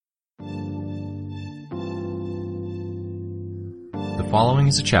The following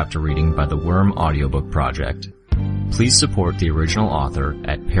is a chapter reading by the Worm Audiobook Project. Please support the original author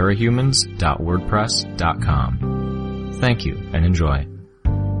at parahumans.wordpress.com. Thank you and enjoy.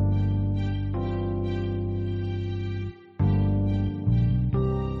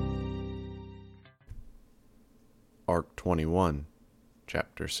 Arc 21,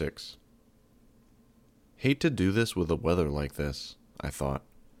 Chapter 6. Hate to do this with the weather like this, I thought.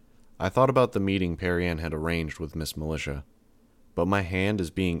 I thought about the meeting Perianne had arranged with Miss Militia, but my hand is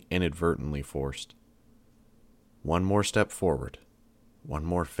being inadvertently forced. One more step forward, one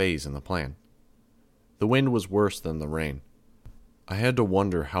more phase in the plan. The wind was worse than the rain. I had to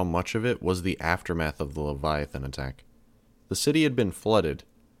wonder how much of it was the aftermath of the Leviathan attack. The city had been flooded,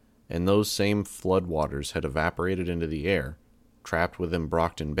 and those same floodwaters had evaporated into the air, trapped within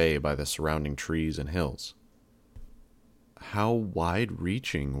Brockton Bay by the surrounding trees and hills. How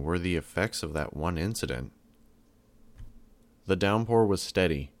wide-reaching were the effects of that one incident? The downpour was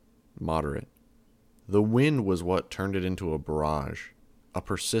steady, moderate. The wind was what turned it into a barrage, a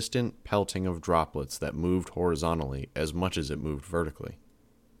persistent pelting of droplets that moved horizontally as much as it moved vertically.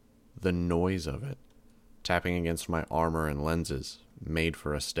 The noise of it, tapping against my armor and lenses, made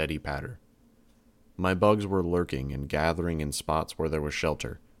for a steady patter. My bugs were lurking and gathering in spots where there was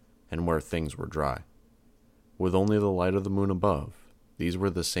shelter, and where things were dry. With only the light of the moon above, these were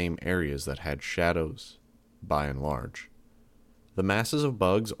the same areas that had shadows, by and large. The masses of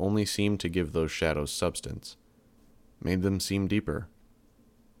bugs only seemed to give those shadows substance, made them seem deeper.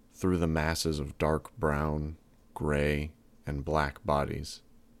 Through the masses of dark brown, gray, and black bodies.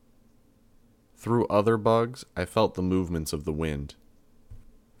 Through other bugs, I felt the movements of the wind,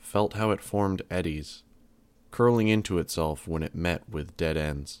 felt how it formed eddies, curling into itself when it met with dead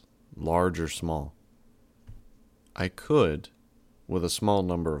ends, large or small. I could, with a small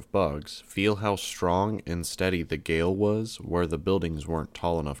number of bugs, feel how strong and steady the gale was where the buildings weren't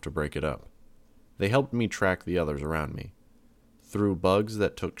tall enough to break it up. They helped me track the others around me, through bugs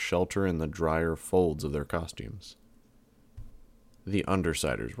that took shelter in the drier folds of their costumes. The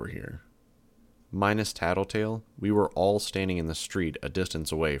Undersiders were here. Minus Tattletale, we were all standing in the street a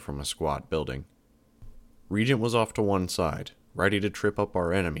distance away from a squat building. Regent was off to one side, ready to trip up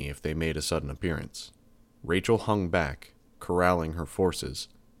our enemy if they made a sudden appearance. Rachel hung back, corralling her forces,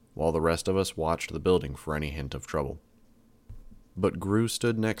 while the rest of us watched the building for any hint of trouble. But Gru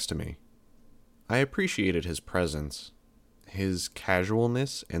stood next to me. I appreciated his presence, his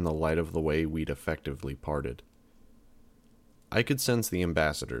casualness in the light of the way we'd effectively parted. I could sense the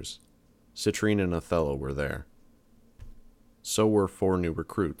ambassadors. Citrine and Othello were there. So were 4 new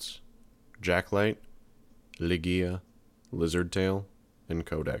recruits, Jacklight, Ligia, Lizardtail, and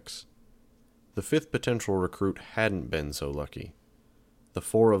Codex. The 5th potential recruit hadn't been so lucky. The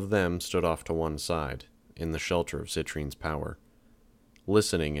 4 of them stood off to one side, in the shelter of Citrine's power,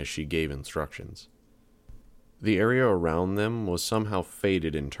 listening as she gave instructions. The area around them was somehow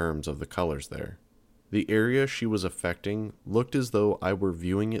faded in terms of the colors there. The area she was affecting looked as though I were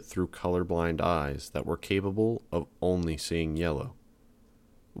viewing it through colorblind eyes that were capable of only seeing yellow.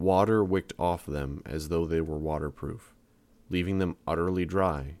 Water wicked off them as though they were waterproof, leaving them utterly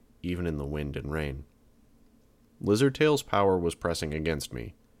dry, even in the wind and rain. Lizardtail's power was pressing against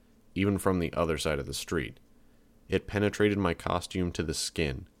me, even from the other side of the street. It penetrated my costume to the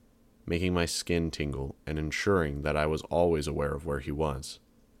skin, making my skin tingle and ensuring that I was always aware of where he was.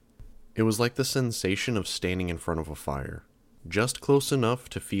 It was like the sensation of standing in front of a fire, just close enough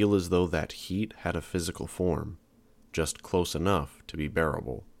to feel as though that heat had a physical form, just close enough to be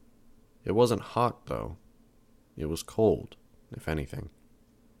bearable. It wasn't hot, though. It was cold, if anything.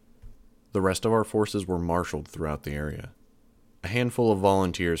 The rest of our forces were marshaled throughout the area. A handful of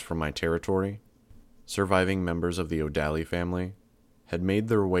volunteers from my territory, surviving members of the O'Daly family, had made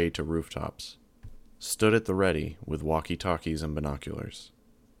their way to rooftops, stood at the ready with walkie-talkies and binoculars.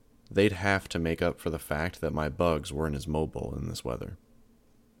 They'd have to make up for the fact that my bugs weren't as mobile in this weather.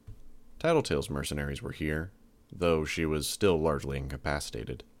 Tattletale's mercenaries were here, though she was still largely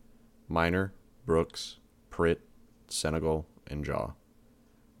incapacitated. Miner, Brooks, Pritt, Senegal, and Jaw.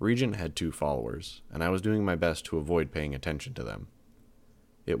 Regent had 2 followers, and I was doing my best to avoid paying attention to them.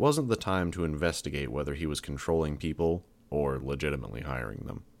 It wasn't the time to investigate whether he was controlling people or legitimately hiring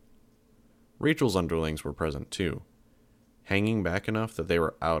them. Rachel's underlings were present too, hanging back enough that they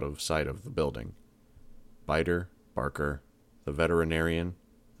were out of sight of the building. Biter, Barker, the veterinarian,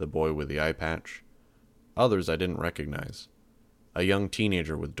 the boy with the eye patch, others I didn't recognize, a young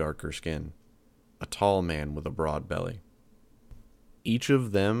teenager with darker skin, a tall man with a broad belly. Each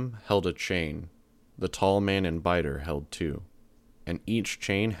of them held a chain. The tall man and Biter held 2, and each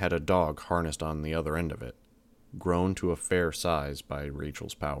chain had a dog harnessed on the other end of it. grown to a fair size by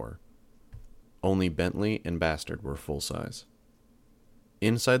Rachel's power. Only Bentley and Bastard were full size.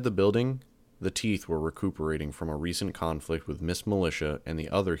 Inside the building, the Teeth were recuperating from a recent conflict with Miss Militia, and the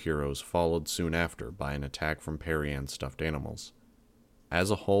other heroes followed soon after by an attack from Perian's stuffed animals.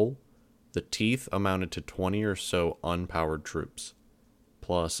 As a whole, the Teeth amounted to 20 or so unpowered troops,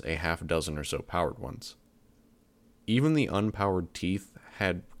 plus a half dozen or so powered ones. Even the unpowered Teeth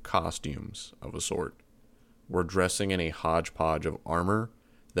had costumes of a sort, were dressing in a hodgepodge of armor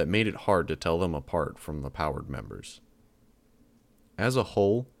that made it hard to tell them apart from the powered members. As a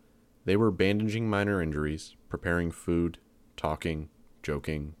whole, they were bandaging minor injuries, preparing food, talking,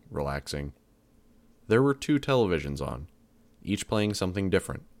 joking, relaxing. There were 2 televisions on, each playing something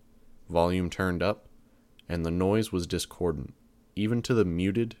different, volume turned up, and the noise was discordant, even to the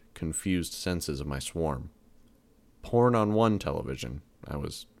muted, confused senses of my swarm. Porn on one television, I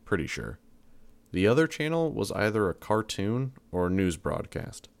was pretty sure. The other channel was either a cartoon or a news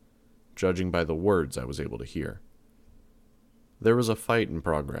broadcast, judging by the words I was able to hear. There was a fight in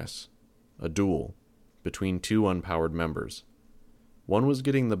progress, a duel, between 2 unpowered members. One was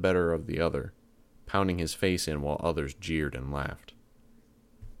getting the better of the other, pounding his face in while others jeered and laughed.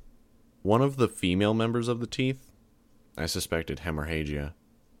 One of the female members of the Teeth, I suspected hemorrhagia,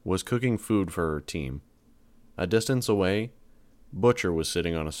 was cooking food for her team. A distance away, Butcher was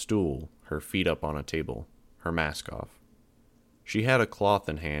sitting on a stool, her feet up on a table, her mask off. She had a cloth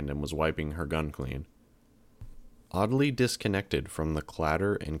in hand and was wiping her gun clean, oddly disconnected from the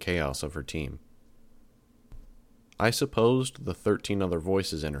clatter and chaos of her team. I supposed the 13 other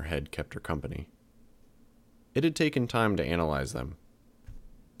voices in her head kept her company. It had taken time to analyze them,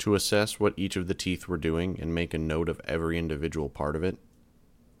 to assess what each of the Teeth were doing and make a note of every individual part of it,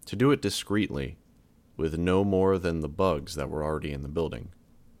 to do it discreetly, with no more than the bugs that were already in the building.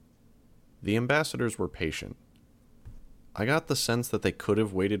 The ambassadors were patient. I got the sense that they could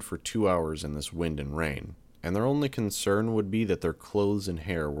have waited for 2 hours in this wind and rain, and their only concern would be that their clothes and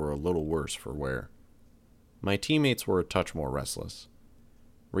hair were a little worse for wear. My teammates were a touch more restless.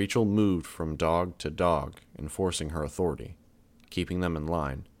 Rachel moved from dog to dog, enforcing her authority, keeping them in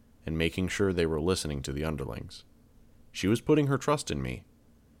line, and making sure they were listening to the underlings. She was putting her trust in me,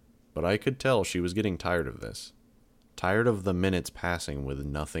 but I could tell she was getting tired of this, tired of the minutes passing with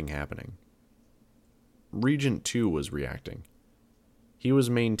nothing happening. Regent 2 was reacting. He was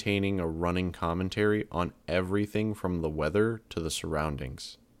maintaining a running commentary on everything from the weather to the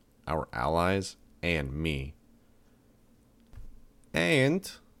surroundings, our allies, and me. And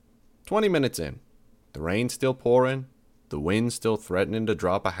 20 minutes in, the rain's still pouring, the wind's still threatening to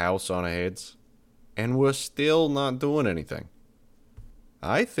drop a house on our heads, and we're still not doing anything.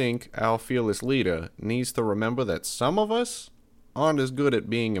 I think our fearless leader needs to remember that some of us aren't as good at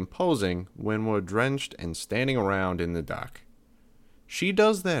being imposing when we're drenched and standing around in the dark. She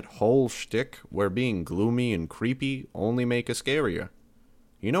does that whole shtick where being gloomy and creepy only make us scarier.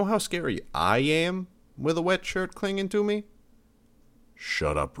 You know how scary I am with a wet shirt clinging to me?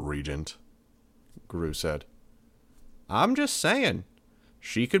 Shut up, Regent, Gru said. I'm just saying,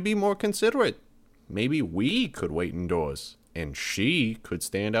 she could be more considerate. Maybe we could wait indoors, and she could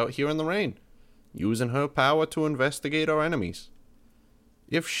stand out here in the rain, using her power to investigate our enemies.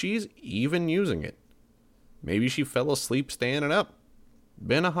 If she's even using it. Maybe she fell asleep standing up.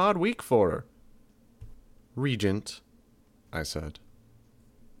 Been a hard week for her. Regent, I said.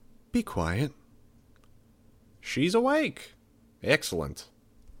 Be quiet. She's awake. Excellent.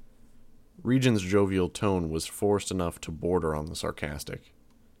 Regent's jovial tone was forced enough to border on the sarcastic.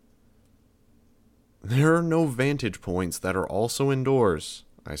 There are no vantage points that are also indoors,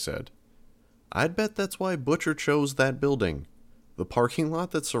 I said. I'd bet that's why Butcher chose that building. The parking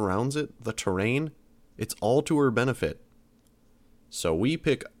lot that surrounds it, the terrain, it's all to her benefit. So we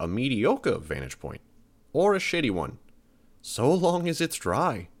pick a mediocre vantage point, or a shitty one, so long as it's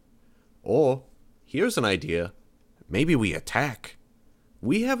dry. Or, here's an idea, maybe we attack.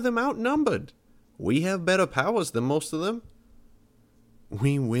 We have them outnumbered. We have better powers than most of them.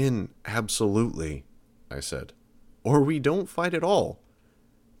 We win, absolutely, I said. Or we don't fight at all.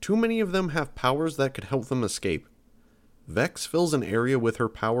 Too many of them have powers that could help them escape. Vex fills an area with her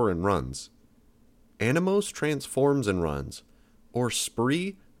power and runs. Animos transforms and runs. Or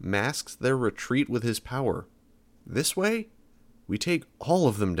Spree masks their retreat with his power. This way, we take all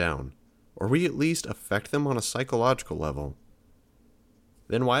of them down, or we at least affect them on a psychological level.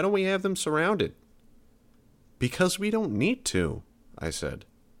 Then why don't we have them surrounded? Because we don't need to, I said.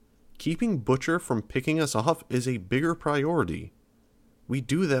 Keeping Butcher from picking us off is a bigger priority. We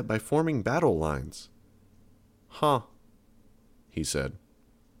do that by forming battle lines. Huh, he said.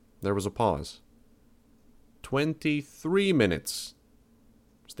 There was a pause. 23 minutes.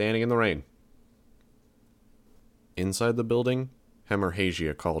 Standing in the rain. Inside the building,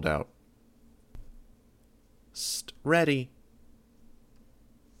 Hemorrhagia called out. Ready.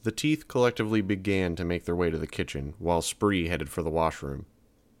 The teeth collectively began to make their way to the kitchen, while Spree headed for the washroom.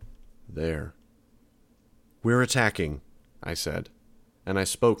 There. We're attacking, I said, and I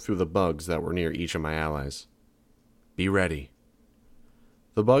spoke through the bugs that were near each of my allies. Be ready.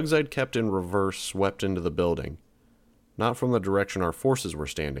 The bugs I'd kept in reverse swept into the building, not from the direction our forces were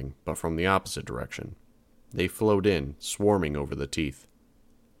standing, but from the opposite direction. They flowed in, swarming over the teeth.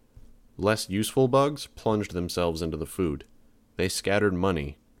 Less useful bugs plunged themselves into the food. They scattered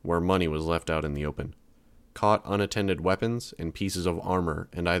money where money was left out in the open, caught unattended weapons and pieces of armor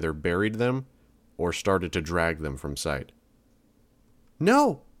and either buried them or started to drag them from sight.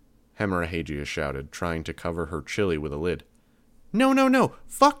 No! Hemorrhagia shouted, trying to cover her chili with a lid. No, no, no!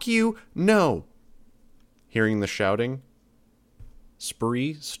 Fuck you! No! Hearing the shouting,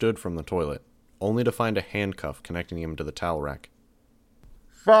 Spree stood from the toilet, only to find a handcuff connecting him to the towel rack.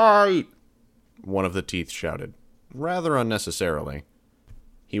 Fight! One of the teeth shouted, rather unnecessarily.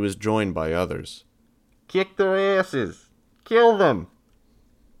 He was joined by others. Kick their asses! Kill them!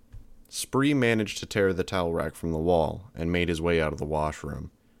 Spree managed to tear the towel rack from the wall and made his way out of the washroom,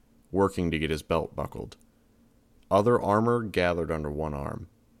 working to get his belt buckled. Other armor gathered under one arm.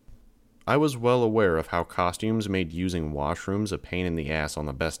 I was well aware of how costumes made using washrooms a pain in the ass on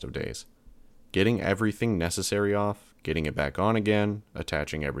the best of days. Getting everything necessary off, getting it back on again,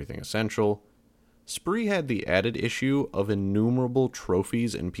 attaching everything essential. Spree had the added issue of innumerable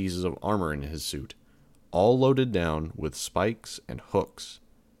trophies and pieces of armor in his suit, all loaded down with spikes and hooks.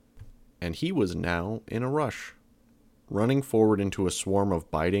 And he was now in a rush, running forward into a swarm of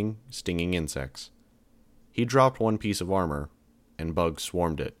biting, stinging insects. He dropped one piece of armor, and bugs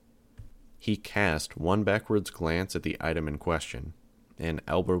swarmed it. He cast one backwards glance at the item in question, an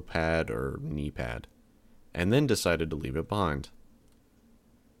elbow pad or knee pad, and then decided to leave it behind.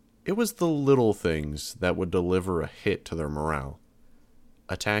 It was the little things that would deliver a hit to their morale.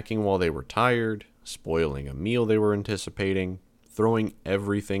 Attacking while they were tired, spoiling a meal they were anticipating, throwing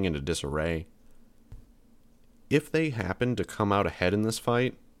everything into disarray. If they happened to come out ahead in this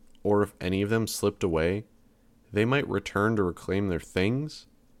fight, or if any of them slipped away, they might return to reclaim their things.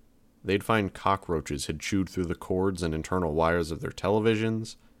 They'd find cockroaches had chewed through the cords and internal wires of their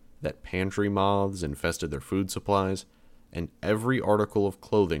televisions, that pantry moths infested their food supplies, and every article of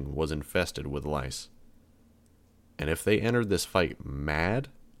clothing was infested with lice. And if they entered this fight mad,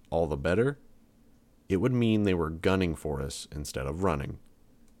 all the better. It would mean they were gunning for us instead of running.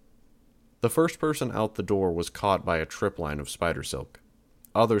 The first person out the door was caught by a tripline of spider silk.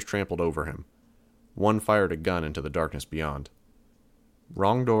 Others trampled over him. One fired a gun into the darkness beyond.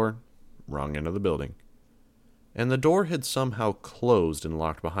 Wrong door, wrong end of the building. And the door had somehow closed and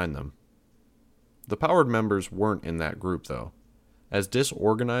locked behind them. The powered members weren't in that group, though. As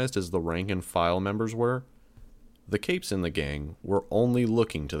disorganized as the rank and file members were, the capes in the gang were only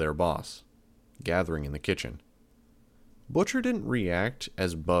looking to their boss, gathering in the kitchen. Butcher didn't react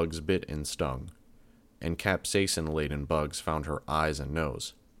as bugs bit and stung, and capsaicin-laden bugs found her eyes and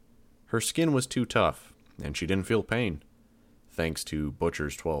nose. Her skin was too tough, and she didn't feel pain, thanks to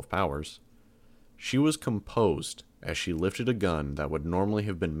Butcher's 12 powers. She was composed as she lifted a gun that would normally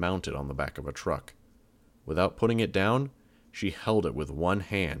have been mounted on the back of a truck. Without putting it down, she held it with one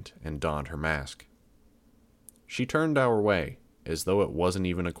hand and donned her mask. She turned our way, as though it wasn't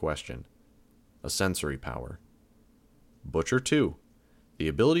even a question. A sensory power. Butcher, too. The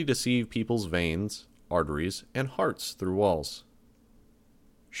ability to see people's veins, arteries, and hearts through walls.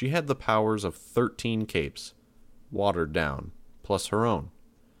 She had the powers of 13 capes, watered down, plus her own.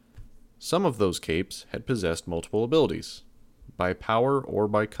 Some of those capes had possessed multiple abilities. By power or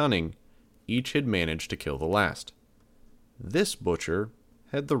by cunning, each had managed to kill the last. This Butcher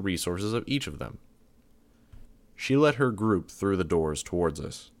had the resources of each of them. She led her group through the doors towards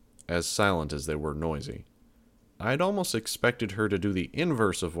us, as silent as they were noisy. I'd almost expected her to do the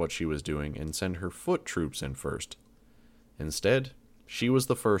inverse of what she was doing and send her foot troops in first. Instead, she was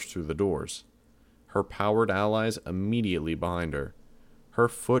the first through the doors, her powered allies immediately behind her. Her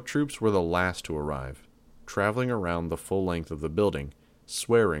foot troops were the last to arrive, traveling around the full length of the building,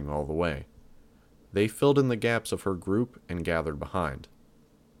 swearing all the way. They filled in the gaps of her group and gathered behind.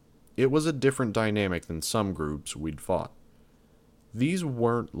 It was a different dynamic than some groups we'd fought. These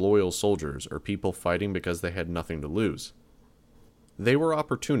weren't loyal soldiers or people fighting because they had nothing to lose. They were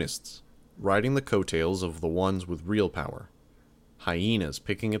opportunists, riding the coattails of the ones with real power. Hyenas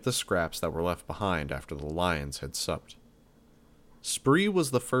picking at the scraps that were left behind after the lions had supped. Spree was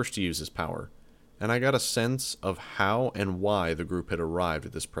the first to use his power, and I got a sense of how and why the group had arrived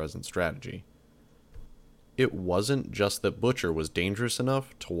at this present strategy. It wasn't just that Butcher was dangerous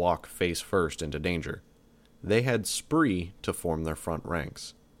enough to walk face first into danger. They had Spree to form their front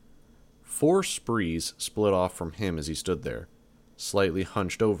ranks. 4 Sprees split off from him as he stood there, slightly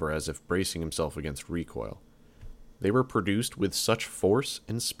hunched over as if bracing himself against recoil. They were produced with such force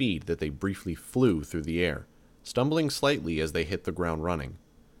and speed that they briefly flew through the air, stumbling slightly as they hit the ground running.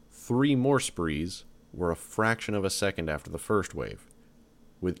 3 more Sprees were a fraction of a second after the first wave,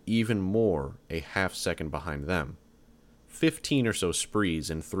 with even more a half second behind them. 15 or so Sprees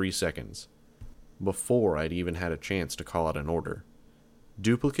in 3 seconds, before I'd even had a chance to call out an order.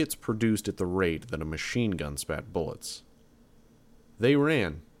 Duplicates produced at the rate that a machine gun spat bullets. They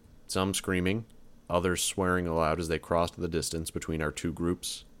ran, some screaming, others swearing aloud as they crossed the distance between our 2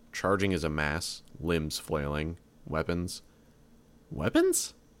 groups, charging as a mass, limbs flailing, weapons.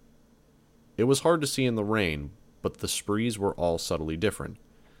 Weapons? It was hard to see in the rain, but the Sprees were all subtly different.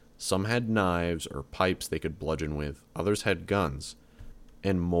 Some had knives or pipes they could bludgeon with, others had guns,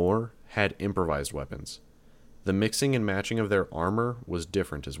 and more had improvised weapons. The mixing and matching of their armor was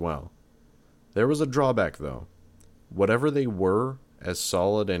different as well. There was a drawback, though. Whatever they were, as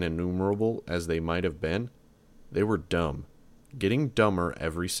solid and innumerable as they might have been, they were dumb, getting dumber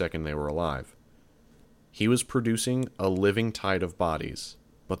every second they were alive. He was producing a living tide of bodies,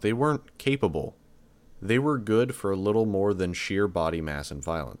 but they weren't capable. They were good for a little more than sheer body mass and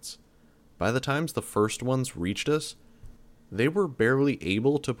violence. By the times the first ones reached us, they were barely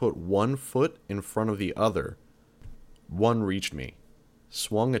able to put one foot in front of the other. One reached me,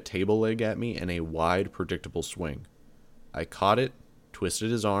 swung a table leg at me in a wide, predictable swing. I caught it,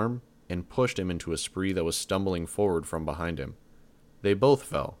 twisted his arm, and pushed him into a Spree that was stumbling forward from behind him. They both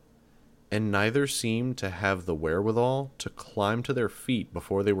fell, and neither seemed to have the wherewithal to climb to their feet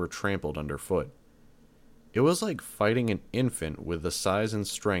before they were trampled underfoot. It was like fighting an infant with the size and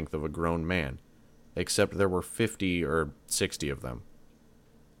strength of a grown man, except there were 50 or 60 of them.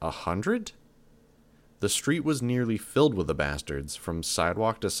 100? The street was nearly filled with the bastards, from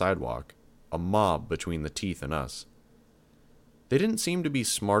sidewalk to sidewalk, a mob between the teeth and us. They didn't seem to be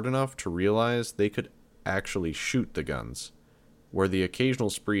smart enough to realize they could actually shoot the guns, where the occasional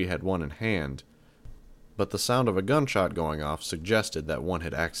Spree had one in hand, but the sound of a gunshot going off suggested that one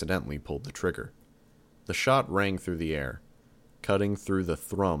had accidentally pulled the trigger. The shot rang through the air, cutting through the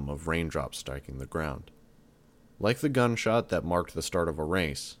thrum of raindrops striking the ground. Like the gunshot that marked the start of a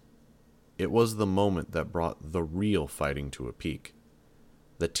race, it was the moment that brought the real fighting to a peak.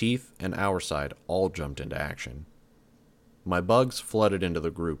 The teeth and our side all jumped into action. My bugs flooded into the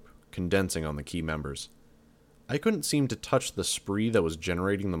group, condensing on the key members. I couldn't seem to touch the Spree that was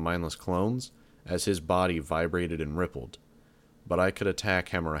generating the mindless clones, as his body vibrated and rippled, but I could attack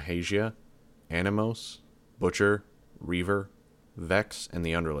Hemorrhagia, Animos, Butcher, Reaver, Vex, and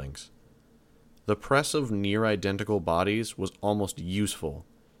the underlings. The press of near-identical bodies was almost useful,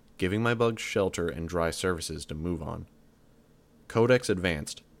 giving my bugs shelter and dry surfaces to move on. Codex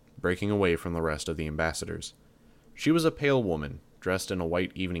advanced, breaking away from the rest of the ambassadors. She was a pale woman, dressed in a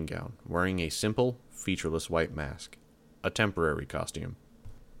white evening gown, wearing a simple, featureless white mask, a temporary costume.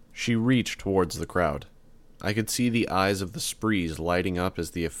 She reached towards the crowd. I could see the eyes of the Sprees lighting up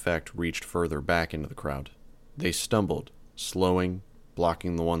as the effect reached further back into the crowd. They stumbled, slowing,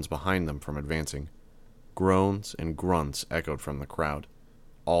 blocking the ones behind them from advancing. Groans and grunts echoed from the crowd,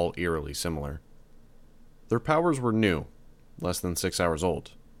 all eerily similar. Their powers were new, less than 6 hours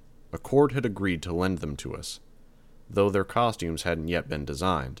old. Accord had agreed to lend them to us. Though their costumes hadn't yet been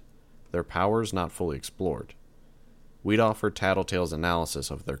designed, their powers not fully explored. We'd offered Tattletale's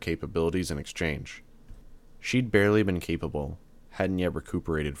analysis of their capabilities in exchange. She'd barely been capable, hadn't yet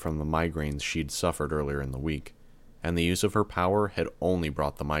recuperated from the migraines she'd suffered earlier in the week, and the use of her power had only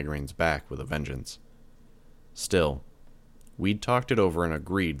brought the migraines back with a vengeance. Still, we'd talked it over and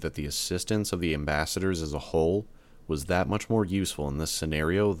agreed that the assistance of the ambassadors as a whole was that much more useful in this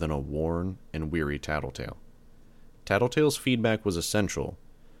scenario than a worn and weary Tattletale. Tattletale's feedback was essential,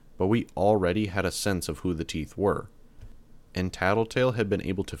 but we already had a sense of who the teeth were, and Tattletale had been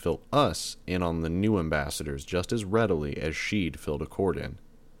able to fill us in on the new ambassadors just as readily as she'd filled Accord in.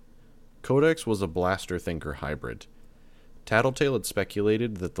 Codex was a blaster thinker hybrid. Tattletale had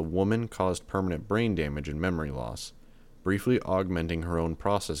speculated that the woman caused permanent brain damage and memory loss, briefly augmenting her own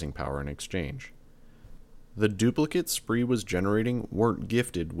processing power in exchange. The duplicates Spree was generating weren't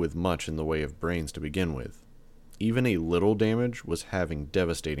gifted with much in the way of brains to begin with. Even a little damage was having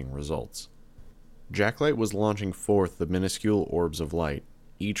devastating results. Jacklight was launching forth the minuscule orbs of light,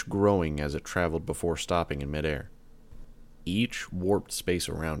 each growing as it traveled before stopping in midair. Each warped space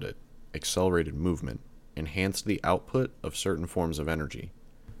around it, accelerated movement, enhanced the output of certain forms of energy.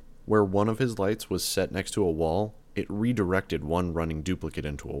 Where one of his lights was set next to a wall, it redirected one running duplicate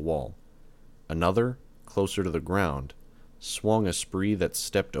into a wall. Another, closer to the ground, swung a spree that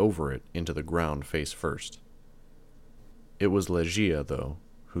stepped over it into the ground face first. It was Legia, though,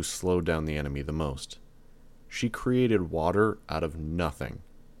 who slowed down the enemy the most. She created water out of nothing.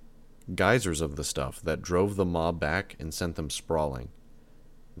 Geysers of the stuff that drove the mob back and sent them sprawling.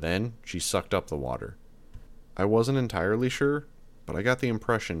 Then she sucked up the water. I wasn't entirely sure, but I got the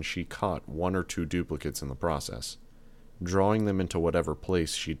impression she caught one or two duplicates in the process, drawing them into whatever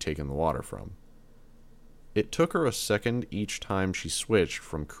place she'd taken the water from. It took her a second each time she switched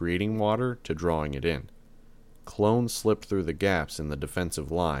from creating water to drawing it in. Clones slipped through the gaps in the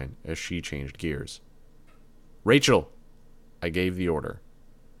defensive line as she changed gears. "Rachel!" I gave the order.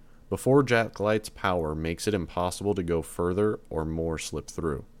 Before Jacklight's power makes it impossible to go further or more slip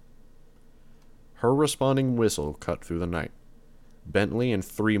through. Her responding whistle cut through the night. Bentley and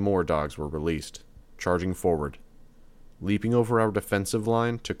 3 more dogs were released, charging forward, leaping over our defensive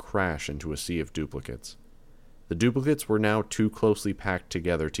line to crash into a sea of duplicates. The duplicates were now too closely packed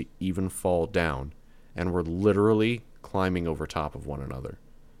together to even fall down, and were literally climbing over top of one another.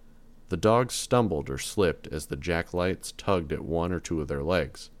 The dogs stumbled or slipped as the Jacklights tugged at one or two of their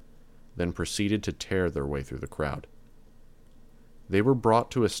legs, then proceeded to tear their way through the crowd. They were brought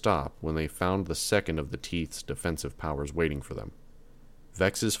to a stop when they found the second of the Teeth's defensive powers waiting for them.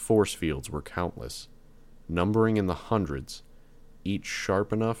 Vex's force fields were countless, numbering in the hundreds, each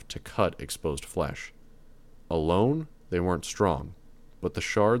sharp enough to cut exposed flesh. Alone, they weren't strong, but the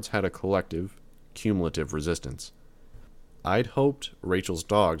shards had a collective, cumulative resistance. I'd hoped Rachel's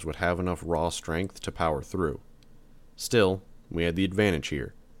dogs would have enough raw strength to power through. Still, we had the advantage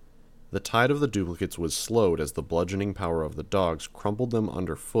here. The tide of the duplicates was slowed as the bludgeoning power of the dogs crumpled them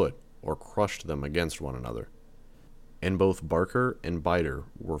underfoot or crushed them against one another. And both Barker and Biter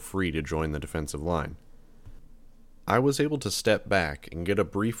were free to join the defensive line. I was able to step back and get a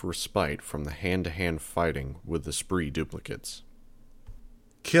brief respite from the hand-to-hand fighting with the spree duplicates.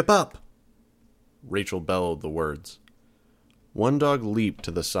 "Keep up!" Rachel bellowed the words. One dog leaped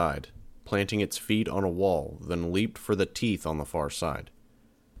to the side, planting its feet on a wall, then leaped for the Teeth on the far side.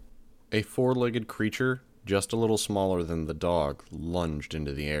 A 4-legged creature, just a little smaller than the dog, lunged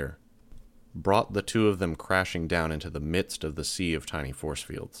into the air, brought the 2 of them crashing down into the midst of the sea of tiny force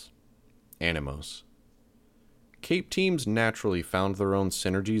fields. Animos. Cape teams naturally found their own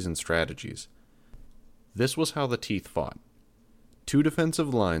synergies and strategies. This was how the Teeth fought. 2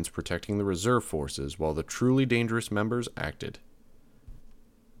 defensive lines protecting the reserve forces while the truly dangerous members acted.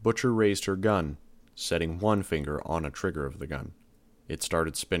 Butcher raised her gun, setting one finger on a trigger of the gun. It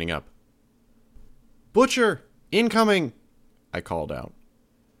started spinning up. "Butcher! Incoming!" I called out.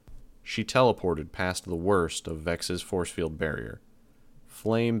 She teleported past the worst of Vex's force field barrier.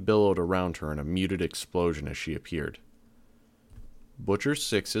 Flame billowed around her in a muted explosion as she appeared. Butcher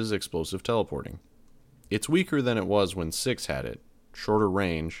 6's explosive teleporting. It's weaker than it was when 6 had it, shorter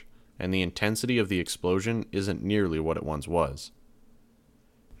range, and the intensity of the explosion isn't nearly what it once was.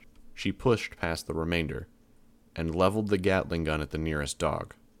 She pushed past the remainder, and leveled the Gatling gun at the nearest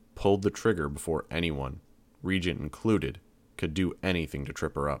dog, pulled the trigger before anyone, Regent included, could do anything to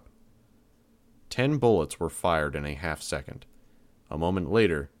trip her up. 10 bullets were fired in a half-second. A moment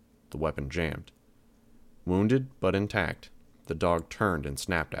later, the weapon jammed. Wounded but intact, the dog turned and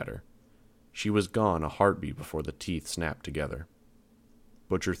snapped at her. She was gone a heartbeat before the Teeth snapped together.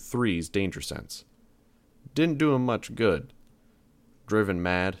 Butcher 3's danger sense. Didn't do him much good. Driven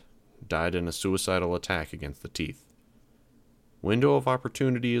mad, died in a suicidal attack against the Teeth. Window of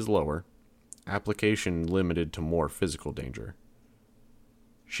opportunity is lower, application limited to more physical danger.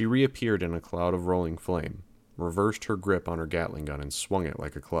 She reappeared in a cloud of rolling flame, reversed her grip on her Gatling gun and swung it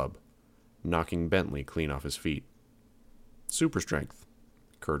like a club, knocking Bentley clean off his feet. Super strength,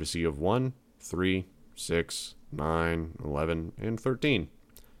 courtesy of 1, 3, 6, 9, 11, and 13.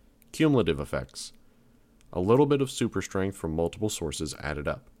 Cumulative effects. A little bit of super strength from multiple sources added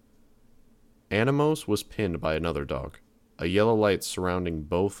up. Animos was pinned by another dog, a yellow light surrounding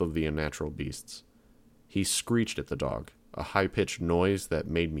both of the unnatural beasts. He screeched at the dog, a high-pitched noise that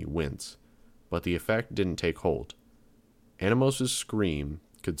made me wince, but the effect didn't take hold. Animos's scream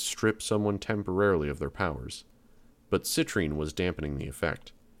could strip someone temporarily of their powers, but citrine was dampening the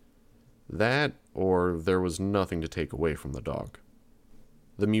effect. That, or there was nothing to take away from the dog.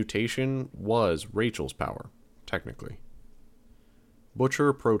 The mutation was Rachel's power, technically. Butcher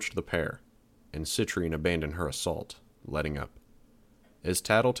approached the pair, and Citrine abandoned her assault, letting up. As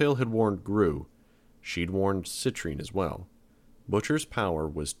Tattletale had warned Gru, she'd warned Citrine as well. Butcher's power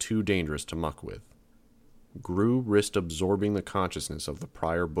was too dangerous to muck with. Gru risked absorbing the consciousness of the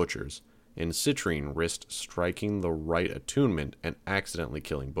prior Butchers, and Citrine risked striking the right attunement and accidentally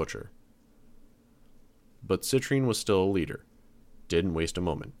killing Butcher. But Citrine was still a leader. Didn't waste a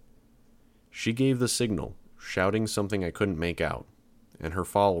moment. She gave the signal, shouting something I couldn't make out, and her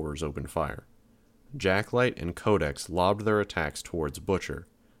followers opened fire. Jacklight and Codex lobbed their attacks towards Butcher,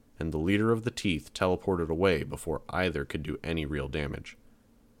 and the leader of the Teeth teleported away before either could do any real damage.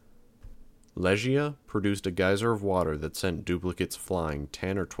 Legia produced a geyser of water that sent duplicates flying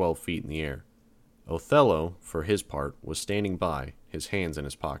 10 or 12 feet in the air. Othello, for his part, was standing by, his hands in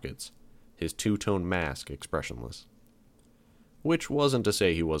his pockets, his two-tone mask expressionless. Which wasn't to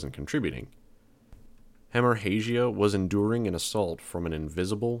say he wasn't contributing. Hemorrhagia was enduring an assault from an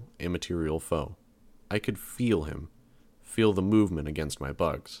invisible, immaterial foe. I could feel him, feel the movement against my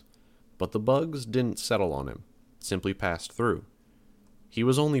bugs. But the bugs didn't settle on him, simply passed through. He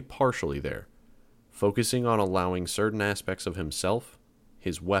was only partially there, focusing on allowing certain aspects of himself,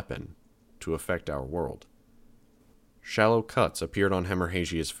 his weapon, to affect our world. Shallow cuts appeared on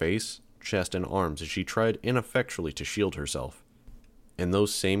Hemorrhagia's face, chest, and arms as she tried ineffectually to shield herself, and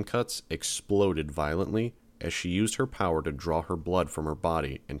those same cuts exploded violently as she used her power to draw her blood from her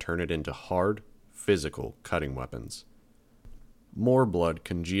body and turn it into hard, physical cutting weapons. More blood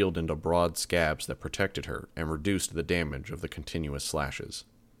congealed into broad scabs that protected her and reduced the damage of the continuous slashes.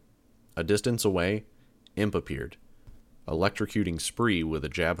 A distance away, Imp appeared, electrocuting Spree with a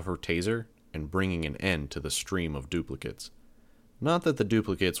jab of her taser and bringing an end to the stream of duplicates. Not that the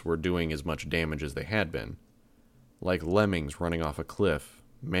duplicates were doing as much damage as they had been. Like lemmings running off a cliff,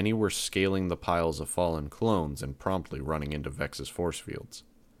 many were scaling the piles of fallen clones and promptly running into Vex's force fields,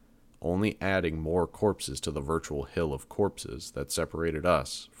 only adding more corpses to the virtual hill of corpses that separated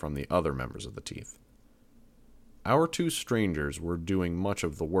us from the other members of the Teeth. Our two strangers were doing much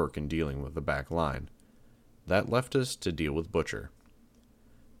of the work in dealing with the back line. That left us to deal with Butcher.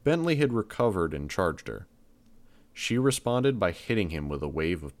 Bentley had recovered and charged her. She responded by hitting him with a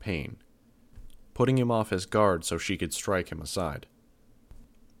wave of pain, putting him off his guard so she could strike him aside.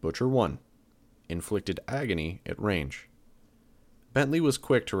 Butcher won, inflicted agony at range. Bentley was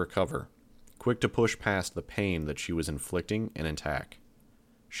quick to recover, quick to push past the pain that she was inflicting and attack.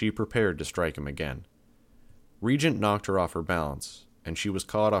 She prepared to strike him again. Regent knocked her off her balance, and she was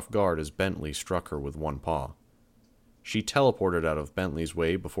caught off guard as Bentley struck her with one paw. She teleported out of Bentley's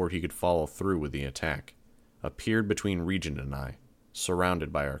way before he could follow through with the attack, appeared between Regent and I,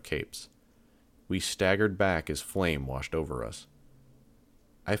 surrounded by our capes. We staggered back as flame washed over us.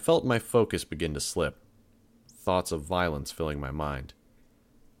 I felt my focus begin to slip, thoughts of violence filling my mind.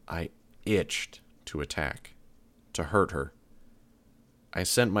 I itched to attack, to hurt her. I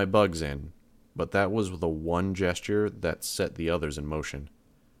sent my bugs in, but that was the one gesture that set the others in motion.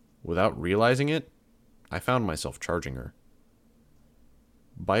 Without realizing it, I found myself charging her.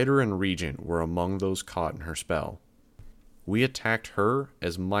 Biter and Regent were among those caught in her spell. We attacked her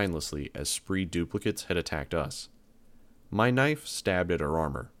as mindlessly as Spree duplicates had attacked us. My knife stabbed at her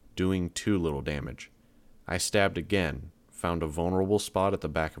armor, doing too little damage. I stabbed again, found a vulnerable spot at the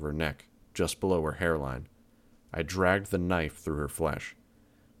back of her neck, just below her hairline. I dragged the knife through her flesh.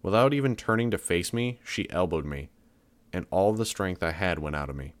 Without even turning to face me, she elbowed me, and all the strength I had went out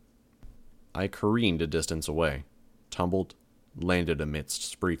of me. I careened a distance away, tumbled, landed amidst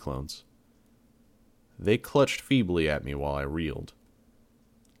Spree clones. They clutched feebly at me while I reeled.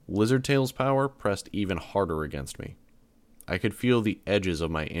 Lizardtail's power pressed even harder against me. I could feel the edges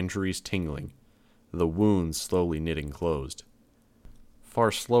of my injuries tingling, the wounds slowly knitting closed.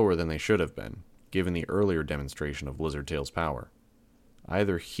 Far slower than they should have been, given the earlier demonstration of Lizardtail's power.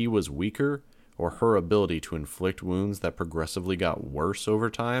 Either he was weaker, or her ability to inflict wounds that progressively got worse over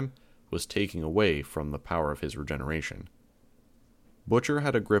time was taking away from the power of his regeneration. Butcher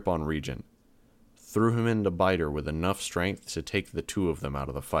had a grip on Regent, threw him into Biter with enough strength to take the two of them out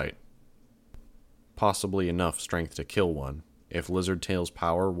of the fight. Possibly enough strength to kill one, if Lizardtail's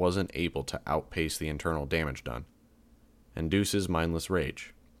power wasn't able to outpace the internal damage done. And Deuce's mindless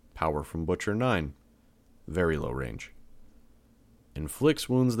rage. Power from Butcher 9. Very low range. Inflicts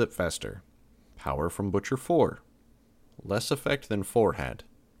wounds that fester. Power from Butcher 4. Less effect than 4 had.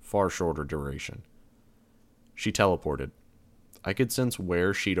 Far shorter duration. She teleported. I could sense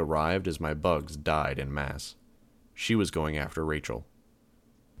where she'd arrived as my bugs died en masse. She was going after Rachel.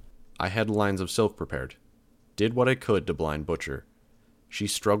 I had lines of silk prepared. Did what I could to blind Butcher. She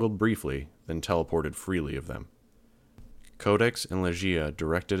struggled briefly, then teleported freely of them. Codex and Legia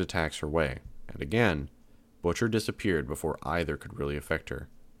directed attacks her way, and again, Butcher disappeared before either could really affect her.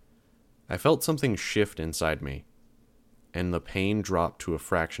 I felt something shift inside me. and the pain dropped to a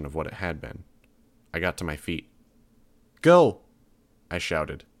fraction of what it had been. I got to my feet. "Go!" I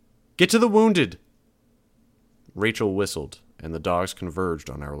shouted. "Get to the wounded!" Rachel whistled, and the dogs converged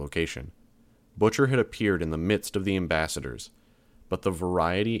on our location. Butcher had appeared in the midst of the ambassadors, but the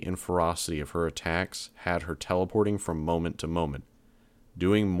variety and ferocity of her attacks had her teleporting from moment to moment,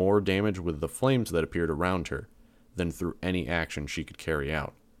 doing more damage with the flames that appeared around her than through any action she could carry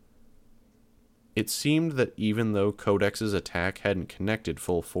out. It seemed that even though Codex's attack hadn't connected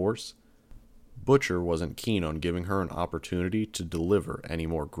full force, Butcher wasn't keen on giving her an opportunity to deliver any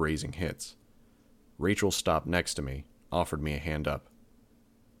more grazing hits. Rachel stopped next to me, offered me a hand up.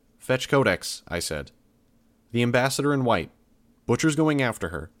 "Fetch Codex," I said. "The ambassador in white. Butcher's going after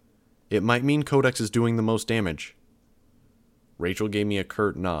her. It might mean Codex is doing the most damage." Rachel gave me a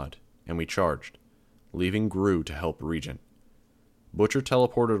curt nod, and we charged, leaving Gru to help Regent. Butcher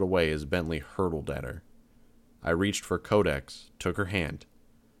teleported away as Bentley hurtled at her. I reached for Codex, took her hand.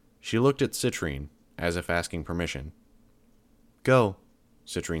 She looked at Citrine, as if asking permission. "Go,"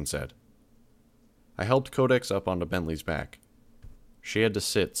 Citrine said. I helped Codex up onto Bentley's back. She had to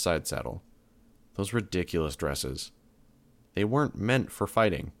sit side saddle. Those ridiculous dresses. They weren't meant for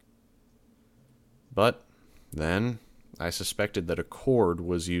fighting. But then I suspected that Accord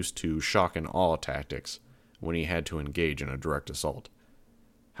was used to shock and awe tactics when he had to engage in a direct assault.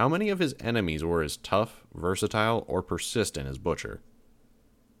 How many of his enemies were as tough, versatile, or persistent as Butcher?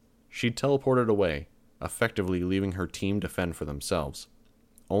 She teleported away, effectively leaving her team to fend for themselves.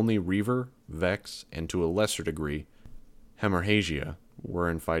 Only Reaver, Vex, and to a lesser degree, Hemorrhagia were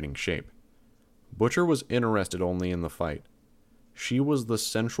in fighting shape. Butcher was interested only in the fight. She was the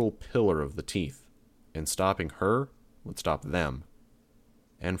central pillar of the Teeth, and stopping her would stop them.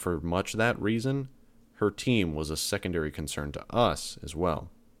 And for much that reason, her team was a secondary concern to us as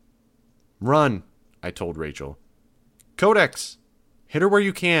well. "Run," I told Rachel. "Codex! Hit her where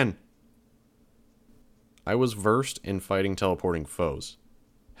you can!" I was versed in fighting teleporting foes,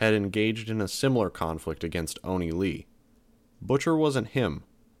 had engaged in a similar conflict against Oni Lee. Butcher wasn't him.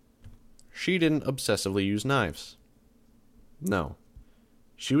 She didn't obsessively use knives. No.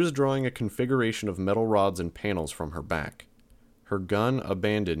 She was drawing a configuration of metal rods and panels from her back. Her gun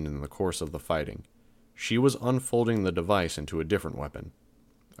abandoned in the course of the fighting. She was unfolding the device into a different weapon.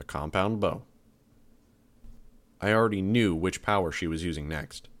 A compound bow. I already knew which power she was using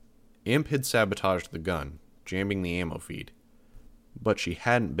next. Imp had sabotaged the gun, jamming the ammo feed. But she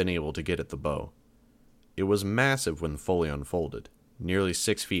hadn't been able to get at the bow. It was massive when fully unfolded, nearly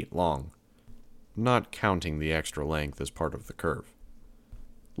 6 feet long, not counting the extra length as part of the curve.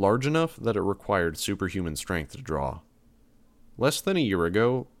 Large enough that it required superhuman strength to draw. Less than a year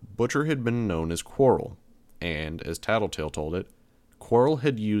ago, Butcher had been known as Quarrel, and, as Tattletale told it, Quarrel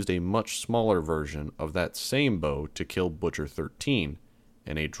had used a much smaller version of that same bow to kill Butcher 13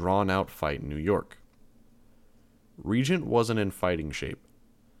 in a drawn-out fight in New York. Regent wasn't in fighting shape.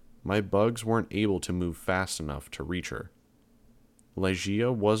 My bugs weren't able to move fast enough to reach her.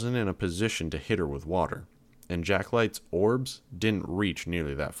 Legia wasn't in a position to hit her with water, and Jacklight's orbs didn't reach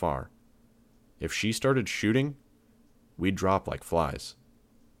nearly that far. If she started shooting, we'd drop like flies.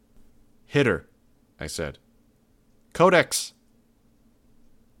 "Hit her," I said. "Codex!"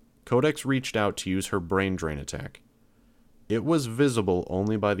 Codex reached out to use her brain drain attack. It was visible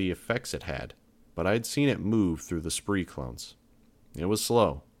only by the effects it had, but I'd seen it move through the spree clones. It was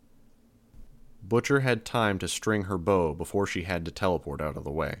slow. Butcher had time to string her bow before she had to teleport out of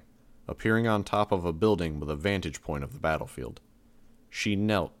the way, appearing on top of a building with a vantage point of the battlefield. She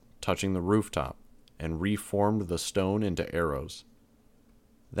knelt, touching the rooftop, and reformed the stone into arrows.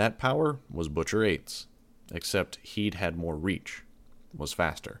 That power was Butcher 8's, except he'd had more reach, was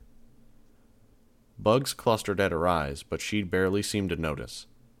faster. Bugs clustered at her eyes, but she'd barely seemed to notice.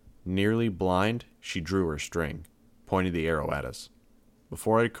 Nearly blind, she drew her string, pointed the arrow at us.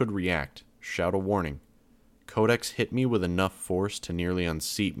 Before I could react, shout a warning, Codex hit me with enough force to nearly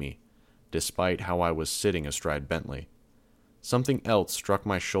unseat me, despite how I was sitting astride Bentley. Something else struck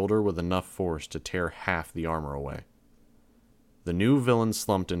my shoulder with enough force to tear half the armor away. The new villain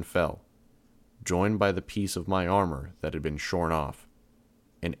slumped and fell, joined by the piece of my armor that had been shorn off.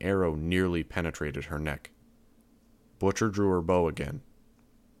 An arrow nearly penetrated her neck. Butcher drew her bow again.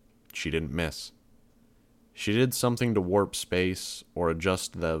 She didn't miss. She did something to warp space or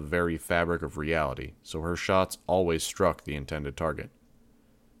adjust the very fabric of reality, so her shots always struck the intended target.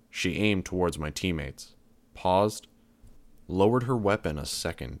 She aimed towards my teammates, paused, lowered her weapon a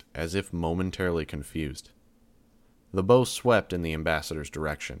second, as if momentarily confused. The bow swept in the ambassador's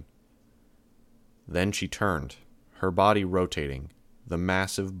direction. Then she turned, her body rotating, the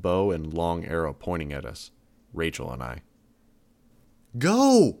massive bow and long arrow pointing at us, Rachel and I.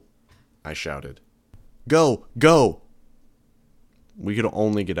 Go! I shouted. Go! Go! We could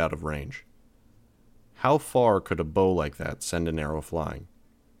only get out of range. How far could a bow like that send an arrow flying?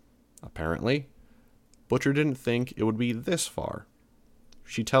 Apparently, Butcher didn't think it would be this far.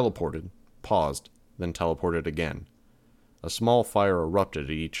 She teleported, paused, then teleported again. A small fire erupted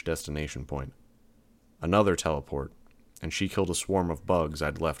at each destination point. Another teleport, and she killed a swarm of bugs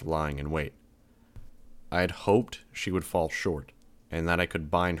I'd left lying in wait. I had hoped she would fall short, and that I could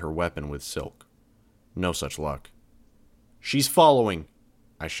bind her weapon with silk. No such luck. "She's following!"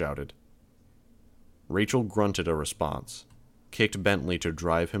 I shouted. Rachel grunted a response, kicked Bentley to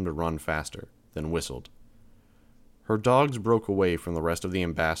drive him to run faster, then whistled. Her dogs broke away from the rest of the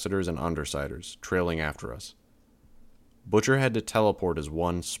ambassadors and undersiders, trailing after us. Butcher had to teleport as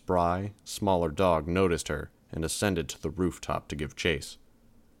one spry, smaller dog noticed her and ascended to the rooftop to give chase.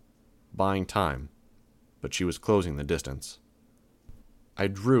 Buying time, but she was closing the distance. I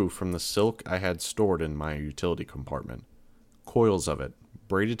drew from the silk I had stored in my utility compartment, coils of it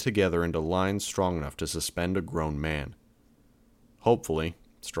braided together into lines strong enough to suspend a grown man. Hopefully,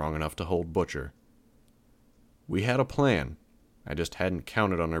 strong enough to hold Butcher. We had a plan, I just hadn't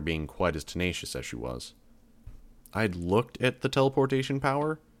counted on her being quite as tenacious as she was. I'd looked at the teleportation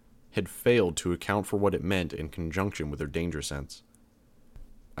power, had failed to account for what it meant in conjunction with her danger sense.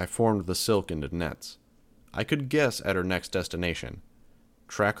 I formed the silk into nets. I could guess at her next destination,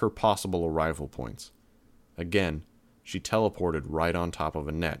 track her possible arrival points. Again, she teleported right on top of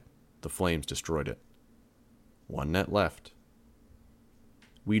a net. The flames destroyed it. One net left.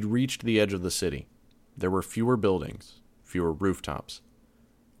 We'd reached the edge of the city. There were fewer buildings, fewer rooftops.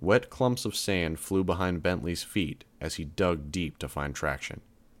 Wet clumps of sand flew behind Bentley's feet as he dug deep to find traction.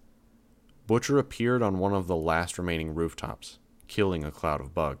 Butcher appeared on one of the last remaining rooftops, killing a cloud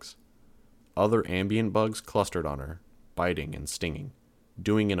of bugs. Other ambient bugs clustered on her, biting and stinging,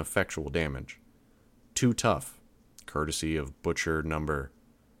 doing ineffectual damage. Too tough, courtesy of Butcher number...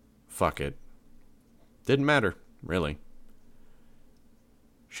 Fuck it. Didn't matter, really.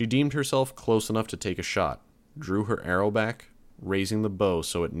 She deemed herself close enough to take a shot, drew her arrow back, raising the bow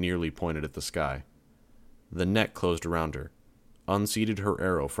so it nearly pointed at the sky. The net closed around her, unseated her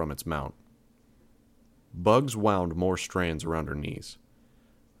arrow from its mount. Bugs wound more strands around her knees.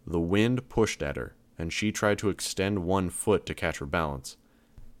 The wind pushed at her, and she tried to extend one foot to catch her balance,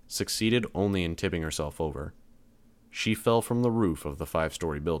 succeeded only in tipping herself over. She fell from the roof of the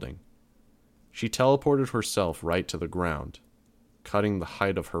 5-story building. She teleported herself right to the ground, cutting the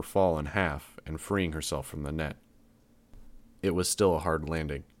height of her fall in half and freeing herself from the net. It was still a hard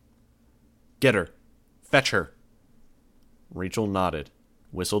landing. "Get her! Fetch her!" Rachel nodded,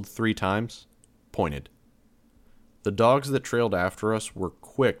 whistled 3 times, pointed. The dogs that trailed after us were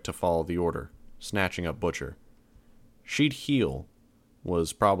quick to follow the order, snatching up Butcher. She'd heal,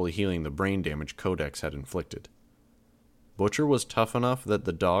 was probably healing the brain damage Codex had inflicted. Butcher was tough enough that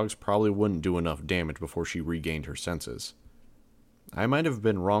the dogs probably wouldn't do enough damage before she regained her senses. I might have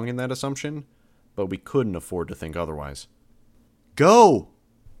been wrong in that assumption, but we couldn't afford to think otherwise. "Go!"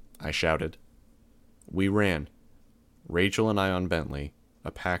 I shouted. We ran, Rachel and I on Bentley,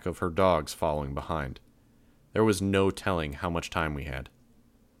 a pack of her dogs following behind. There was no telling how much time we had.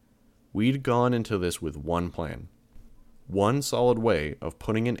 We'd gone into this with one plan. One solid way of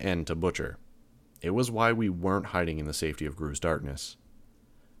putting an end to Butcher. It was why we weren't hiding in the safety of Gru's darkness.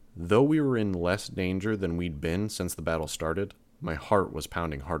 Though we were in less danger than we'd been since the battle started, my heart was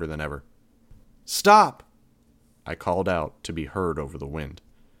pounding harder than ever. "Stop!" I called out to be heard over the wind.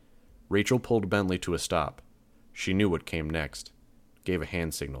 Rachel pulled Bentley to a stop. She knew what came next. Gave a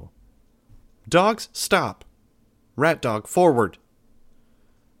hand signal. "Dogs, stop! Rat dog, forward!"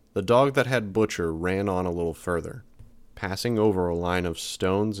 The dog that had Butcher ran on a little further, passing over a line of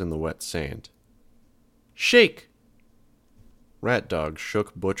stones in the wet sand. "Shake!" Rat dog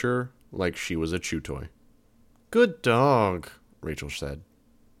shook Butcher like she was a chew toy. "Good dog," Rachel said.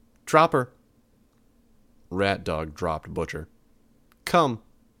 "Drop her." Rat dog dropped Butcher. "Come."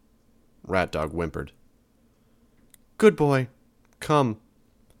 Rat dog whimpered. "Good boy. Come."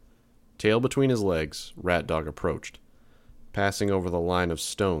 Tail between his legs, Rat dog approached, passing over the line of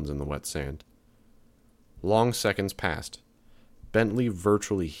stones in the wet sand. Long seconds passed. Bentley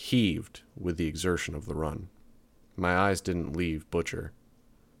virtually heaved with the exertion of the run. My eyes didn't leave Butcher.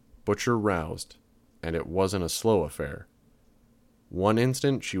 Butcher roused, and it wasn't a slow affair. One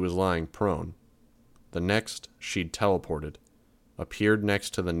instant she was lying prone. The next she'd teleported, appeared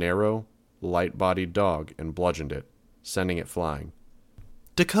next to the narrow, light-bodied dog and bludgeoned it, sending it flying.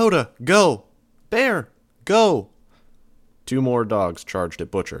 "Dakota, go! Bear, go!" 2 more dogs charged at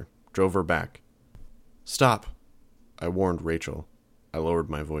Butcher, drove her back. "Stop," I warned Rachel. I lowered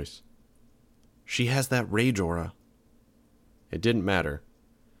my voice. She has that rage aura. It didn't matter.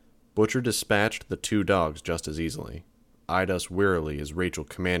 Butcher dispatched the 2 dogs just as easily, eyed us wearily as Rachel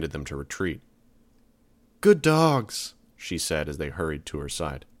commanded them to retreat. "Good dogs," she said as they hurried to her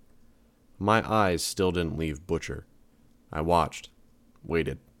side. My eyes still didn't leave Butcher. I watched,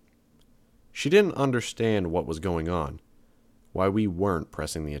 waited. She didn't understand what was going on, why we weren't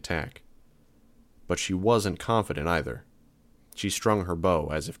pressing the attack. But she wasn't confident either. She strung her bow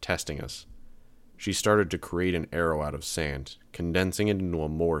as if testing us. She started to create an arrow out of sand, condensing it into a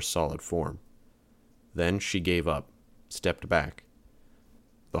more solid form. Then she gave up, stepped back.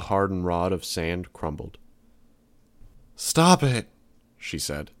 The hardened rod of sand crumbled. "Stop it," she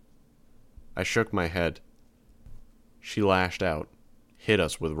said. I shook my head. She lashed out, hit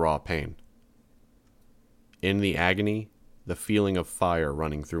us with raw pain. In the agony, the feeling of fire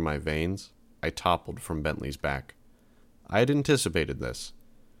running through my veins, I toppled from Bentley's back. I had anticipated this,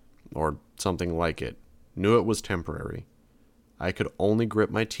 or something like it, knew it was temporary. I could only grip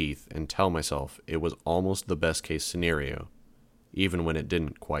my teeth and tell myself it was almost the best-case scenario, even when it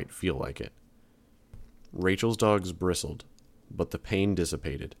didn't quite feel like it. Rachel's dogs bristled, but the pain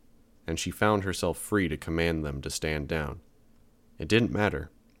dissipated, and she found herself free to command them to stand down. It didn't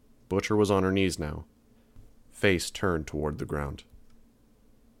matter. Butcher was on her knees now, face turned toward the ground.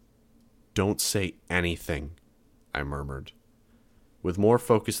 "Don't say anything," I murmured. With more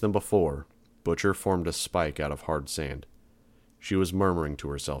focus than before, Butcher formed a spike out of hard sand. She was murmuring to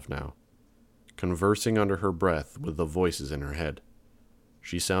herself now, conversing under her breath with the voices in her head.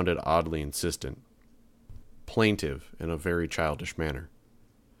 She sounded oddly insistent, plaintive in a very childish manner.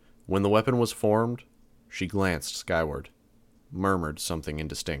 When the weapon was formed, she glanced skyward, murmured something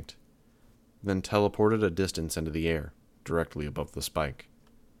indistinct, then teleported a distance into the air, directly above the spike.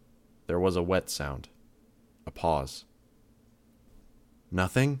 There was a wet sound, a pause.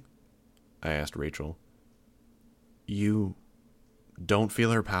 "Nothing?" I asked Rachel. "You don't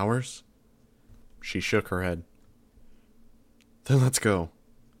feel her powers?" She shook her head. "Then let's go."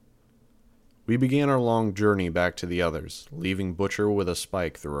 We began our long journey back to the others, leaving Butcher with a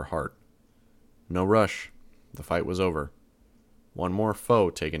spike through her heart. No rush. The fight was over. One more foe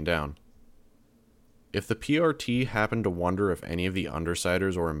taken down. If the PRT happened to wonder if any of the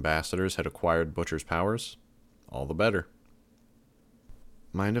Undersiders or Ambassadors had acquired Butcher's powers, all the better.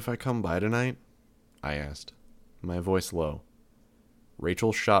 "Mind if I come by tonight?" I asked, my voice low.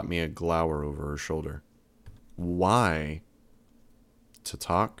 Rachel shot me a glower over her shoulder. "Why?" "To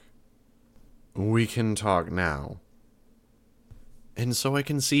talk?" "We can talk now." "And so I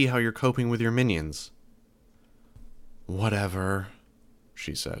can see how you're coping with your minions." "Whatever,"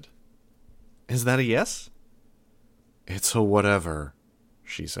 she said. "Is that a yes?" "It's a whatever,"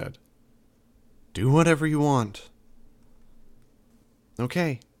 she said. "Do whatever you want."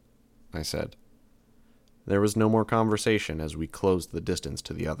 "Okay," I said. There was no more conversation as we closed the distance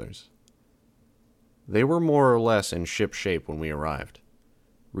to the others. They were more or less in ship shape when we arrived.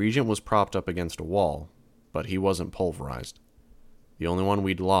 Regent was propped up against a wall, but he wasn't pulverized. The only one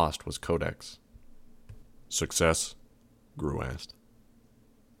we'd lost was Codex. "Success?" Gru asked.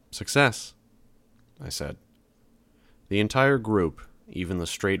 "Success," I said. The entire group, even the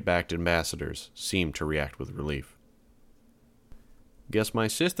straight-backed ambassadors, seemed to react with relief. "Guess my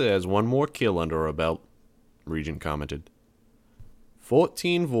sister has one more kill under her belt," Regent commented.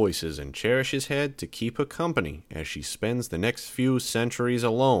 14 voices in Cherish's head to keep her company as she spends the next few centuries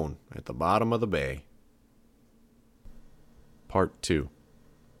alone at the bottom of the bay. Part 2.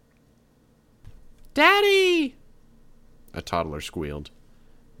 "Daddy!" a toddler squealed.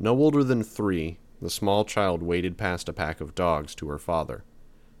 No older than 3, the small child waded past a pack of dogs to her father,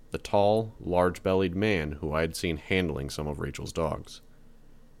 the tall, large-bellied man who I had seen handling some of Rachel's dogs.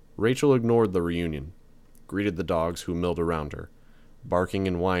 Rachel ignored the reunion, greeted the dogs who milled around her, barking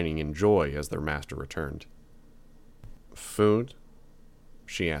and whining in joy as their master returned. "Food?"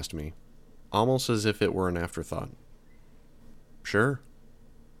 she asked me, almost as if it were an afterthought. "Sure."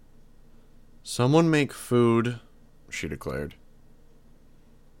 "Someone make food," she declared.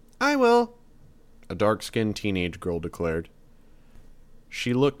 "I will," a dark-skinned teenage girl declared.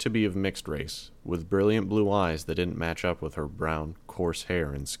 She looked to be of mixed race, with brilliant blue eyes that didn't match up with her brown, coarse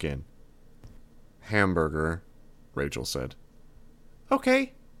hair and skin. "Hamburger," Rachel said.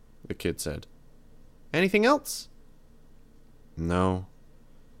 "Okay," the kid said. "Anything else?" "No."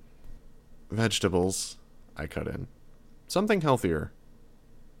 "Vegetables," I cut in. "Something healthier."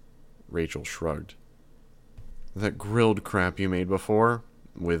 Rachel shrugged. "That grilled crap you made before,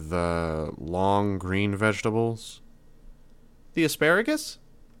 with long green vegetables?" "The asparagus?"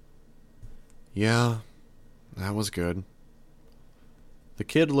 "Yeah, that was good." The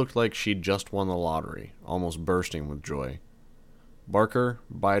kid looked like she'd just won the lottery, almost bursting with joy. Barker,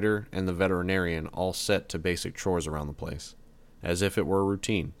 Biter, and the veterinarian all set to basic chores around the place, as if it were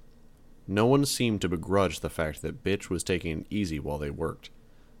routine. No one seemed to begrudge the fact that Bitch was taking it easy while they worked,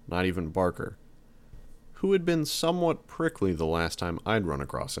 not even Barker, who had been somewhat prickly the last time I'd run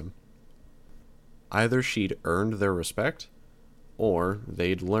across him. Either she'd earned their respect, or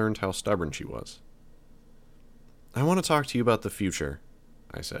they'd learned how stubborn she was. "I want to talk to you about the future,"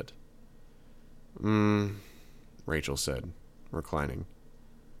 I said. Rachel said, reclining.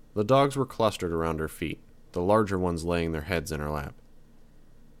 The dogs were clustered around her feet, the larger ones laying their heads in her lap.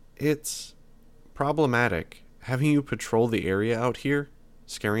 "It's problematic having you patrol the area out here,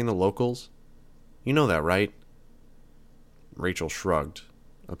 scaring the locals. You know that, right?" Rachel shrugged,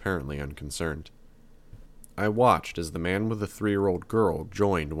 apparently unconcerned. I watched as the man with the 3-year-old girl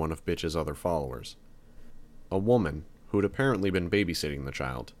joined one of Bitch's other followers, a woman who had apparently been babysitting the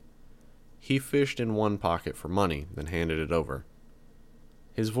child. He fished in one pocket for money, then handed it over.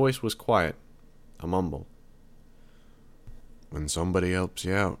 His voice was quiet, a mumble. "When somebody helps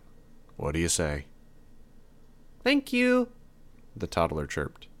you out, what do you say?" "Thank you," the toddler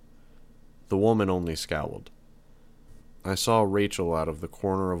chirped. The woman only scowled. I saw Rachel out of the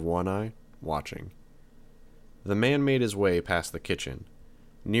corner of one eye, watching. The man made his way past the kitchen,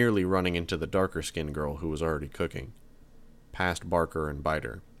 nearly running into the darker-skinned girl who was already cooking, past Barker and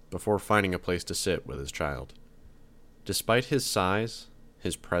Biter, before finding a place to sit with his child. Despite his size,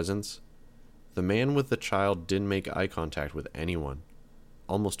 his presence, the man with the child didn't make eye contact with anyone,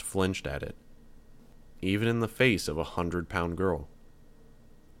 almost flinched at it, even in the face of a 100-pound girl.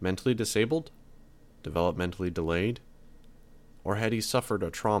 Mentally disabled? Developmentally delayed? Or had he suffered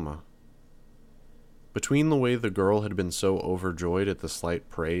a trauma? Between the way the girl had been so overjoyed at the slight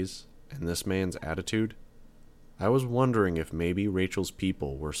praise and this man's attitude, I was wondering if maybe Rachel's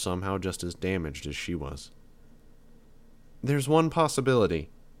people were somehow just as damaged as she was. "There's one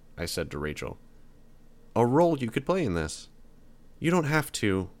possibility," I said to Rachel. "A role you could play in this. You don't have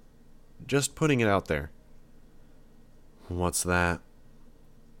to. Just putting it out there." "What's that?"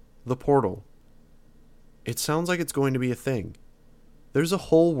 "The portal. It sounds like it's going to be a thing. There's a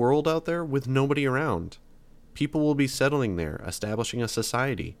whole world out there with nobody around. People will be settling there, establishing a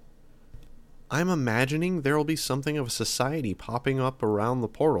society. I'm imagining there'll be something of a society popping up around the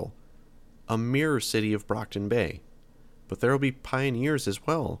portal. A mirror city of Brockton Bay. But there'll be pioneers as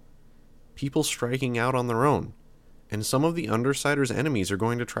well. People striking out on their own. And some of the Undersiders' enemies are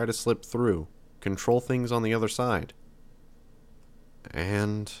going to try to slip through, control things on the other side.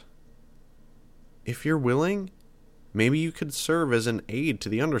 And if you're willing, maybe you could serve as an aide to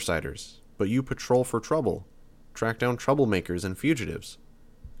the Undersiders, but you patrol for trouble, track down troublemakers and fugitives.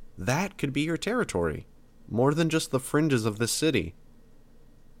 That could be your territory, more than just the fringes of this city."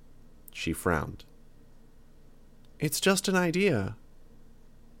 She frowned. "It's just an idea."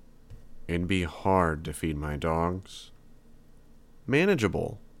 "It'd be hard to feed my dogs."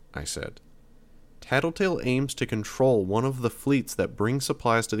 "Manageable," I said. "Tattletale aims to control one of the fleets that bring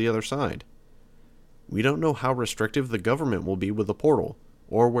supplies to the other side. We don't know how restrictive the government will be with the portal,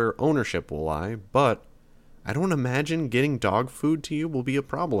 or where ownership will lie, but I don't imagine getting dog food to you will be a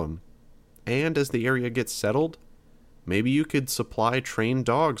problem. And as the area gets settled, maybe you could supply trained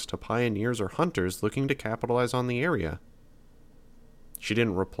dogs to pioneers or hunters looking to capitalize on the area." She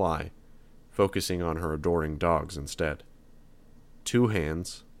didn't reply, focusing on her adoring dogs instead. 2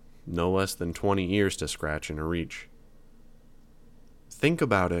 hands, no less than 20 ears to scratch in her reach. "Think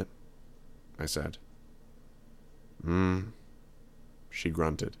about it," I said. She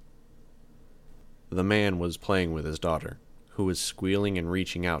grunted. The man was playing with his daughter, who was squealing and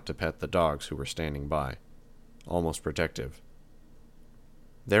reaching out to pet the dogs who were standing by, almost protective.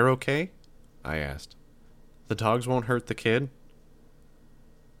 "They're okay?" I asked. "The dogs won't hurt the kid?"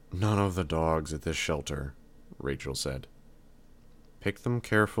 "None of the dogs at this shelter," Rachel said. "Pick them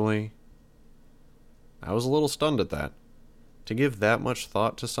carefully." I was a little stunned at that. To give that much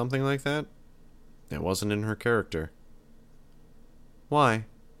thought to something like that? It wasn't in her character. "Why?"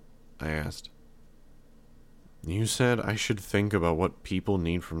 I asked. "You said I should think about what people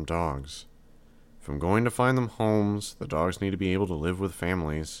need from dogs. If I'm going to find them homes, the dogs need to be able to live with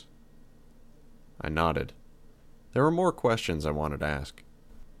families." I nodded. There were more questions I wanted to ask.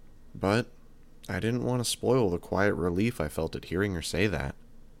 But I didn't want to spoil the quiet relief I felt at hearing her say that.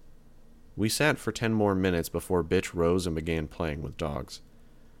 We sat for 10 more minutes before Bitch rose and began playing with dogs.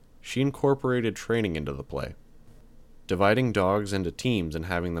 She incorporated training into the play, dividing dogs into teams and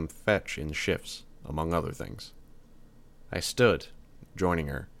having them fetch in shifts, among other things. I stood, joining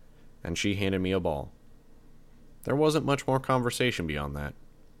her, and she handed me a ball. There wasn't much more conversation beyond that.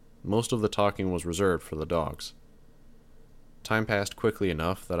 Most of the talking was reserved for the dogs. Time passed quickly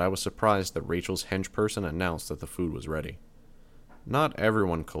enough that I was surprised that Rachel's henchperson announced that the food was ready. Not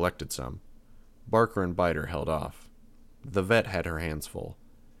everyone collected some. Barker and Biter held off. The vet had her hands full.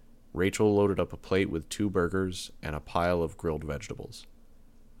 Rachel loaded up a plate with 2 burgers and a pile of grilled vegetables.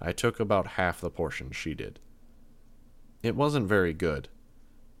 I took about half the portion she did. It wasn't very good,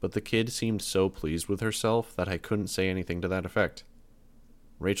 but the kid seemed so pleased with herself that I couldn't say anything to that effect.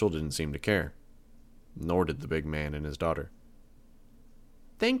 Rachel didn't seem to care. Nor did the big man and his daughter.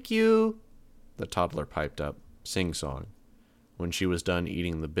 "Thank you," the toddler piped up, sing-song, when she was done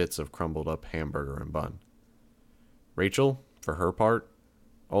eating the bits of crumbled up hamburger and bun. Rachel, for her part,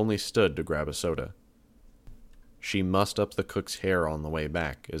 only stood to grab a soda. She mussed up the cook's hair on the way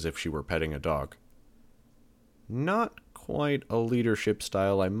back, as if she were petting a dog. Not quite a leadership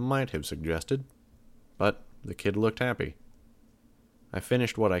style I might have suggested, but the kid looked happy. I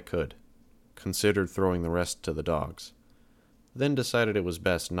finished what I could, considered throwing the rest to the dogs, then decided it was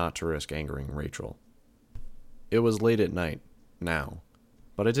best not to risk angering Rachel. It was late at night, now,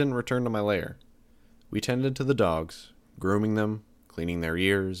 but I didn't return to my lair. We tended to the dogs, grooming them, cleaning their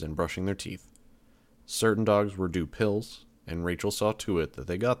ears, and brushing their teeth. Certain dogs were due pills, and Rachel saw to it that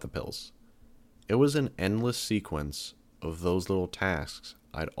they got the pills. It was an endless sequence of those little tasks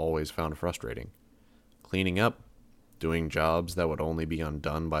I'd always found frustrating. Cleaning up, doing jobs that would only be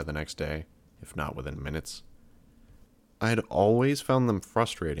undone by the next day, if not within minutes. I'd always found them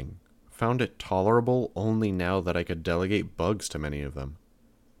frustrating, found it tolerable only now that I could delegate bugs to many of them.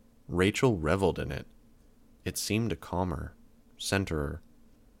 Rachel reveled in it. It seemed to calm her, center her.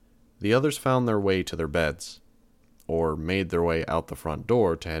 The others found their way to their beds, or made their way out the front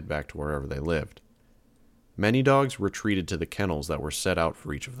door to head back to wherever they lived. Many dogs retreated to the kennels that were set out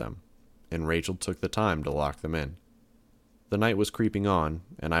for each of them, and Rachel took the time to lock them in. The night was creeping on,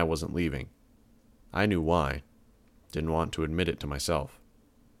 and I wasn't leaving. I knew why. Didn't want to admit it to myself.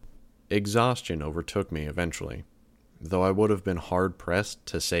 Exhaustion overtook me eventually, though I would have been hard-pressed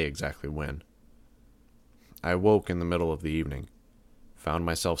to say exactly when. I woke in the middle of the evening, found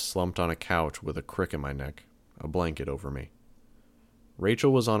myself slumped on a couch with a crick in my neck, a blanket over me.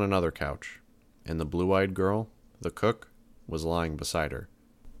 Rachel was on another couch, and the blue-eyed girl, the cook, was lying beside her,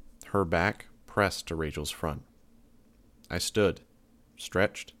 her back pressed to Rachel's front. I stood,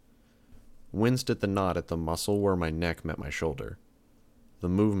 stretched, winced at the knot at the muscle where my neck met my shoulder. The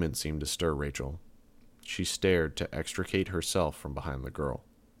movement seemed to stir Rachel. She stared to extricate herself from behind the girl.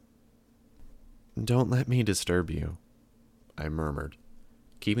 "Don't let me disturb you," I murmured,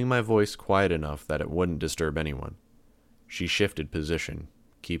 keeping my voice quiet enough that it wouldn't disturb anyone. She shifted position,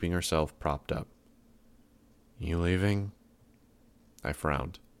 keeping herself propped up. "You leaving?" I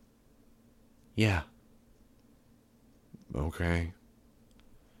frowned. "Yeah." "Okay."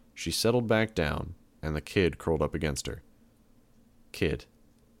 She settled back down, and the kid curled up against her. Kid.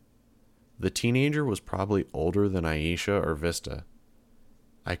 The teenager was probably older than Aisha or Vista.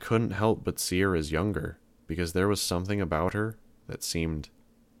 I couldn't help but see her as younger, because there was something about her that seemed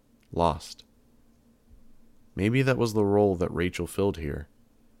lost. Maybe that was the role that Rachel filled here,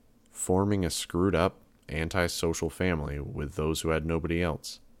 forming a screwed-up, antisocial family with those who had nobody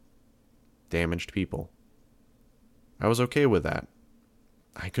else. Damaged people. I was okay with that.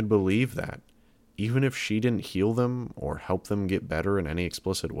 I could believe that, even if she didn't heal them or help them get better in any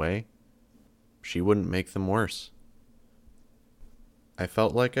explicit way, she wouldn't make them worse. I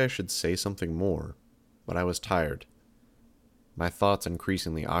felt like I should say something more, but I was tired, my thoughts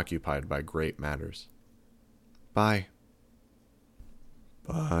increasingly occupied by great matters. "Bye."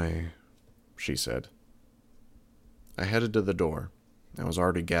 "Bye," she said. I headed to the door. I was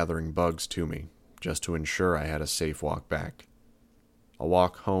already gathering bugs to me, just to ensure I had a safe walk back. A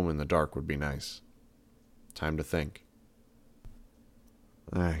walk home in the dark would be nice. Time to think.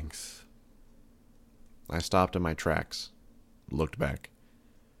 "Thanks." I stopped in my tracks, looked back.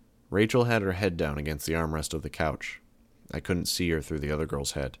 Rachel had her head down against the armrest of the couch. I couldn't see her through the other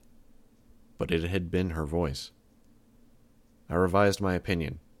girl's head, but it had been her voice. I revised my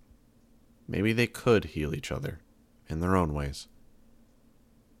opinion. Maybe they could heal each other, in their own ways.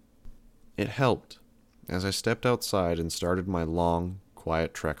 It helped, as I stepped outside and started my long,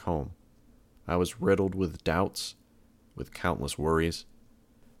 quiet trek home. I was riddled with doubts, with countless worries,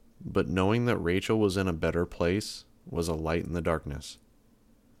 but knowing that Rachel was in a better place was a light in the darkness.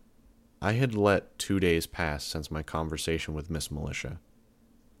 I had let 2 days pass since my conversation with Miss Militia.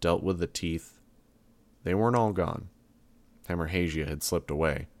 Dealt with the teeth. They weren't all gone. Hemorrhagia had slipped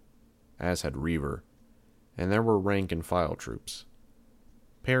away, as had Reaver, and there were rank and file troops.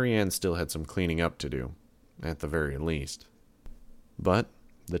 Perry Ann still had some cleaning up to do, at the very least. But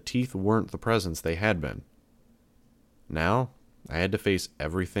the teeth weren't the presence they had been. Now, I had to face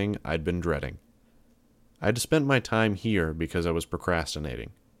everything I'd been dreading. I had spent my time here because I was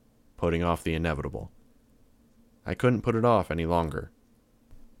procrastinating, putting off the inevitable. I couldn't put it off any longer.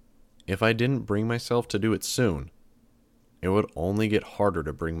 If I didn't bring myself to do it soon, it would only get harder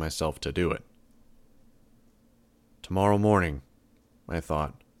to bring myself to do it. Tomorrow morning, I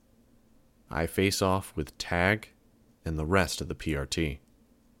thought, I face off with Tag and the rest of the PRT.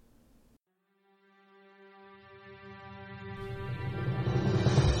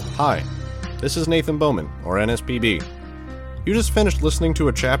 Hi, this is Nathan Bowman, or NSPB. You just finished listening to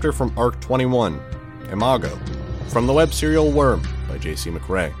a chapter from Arc 21, Imago, from the web serial Worm by J.C.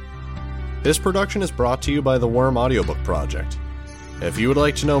 McRae. This production is brought to you by the Worm Audiobook Project. If you would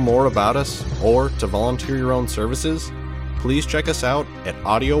like to know more about us, or to volunteer your own services, please check us out at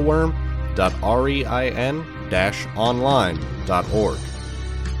audioworm.rein-online.org.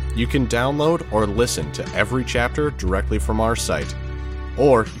 You can download or listen to every chapter directly from our site,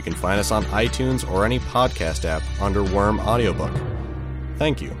 or you can find us on iTunes or any podcast app under Worm Audiobook.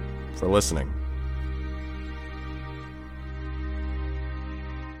 Thank you for listening.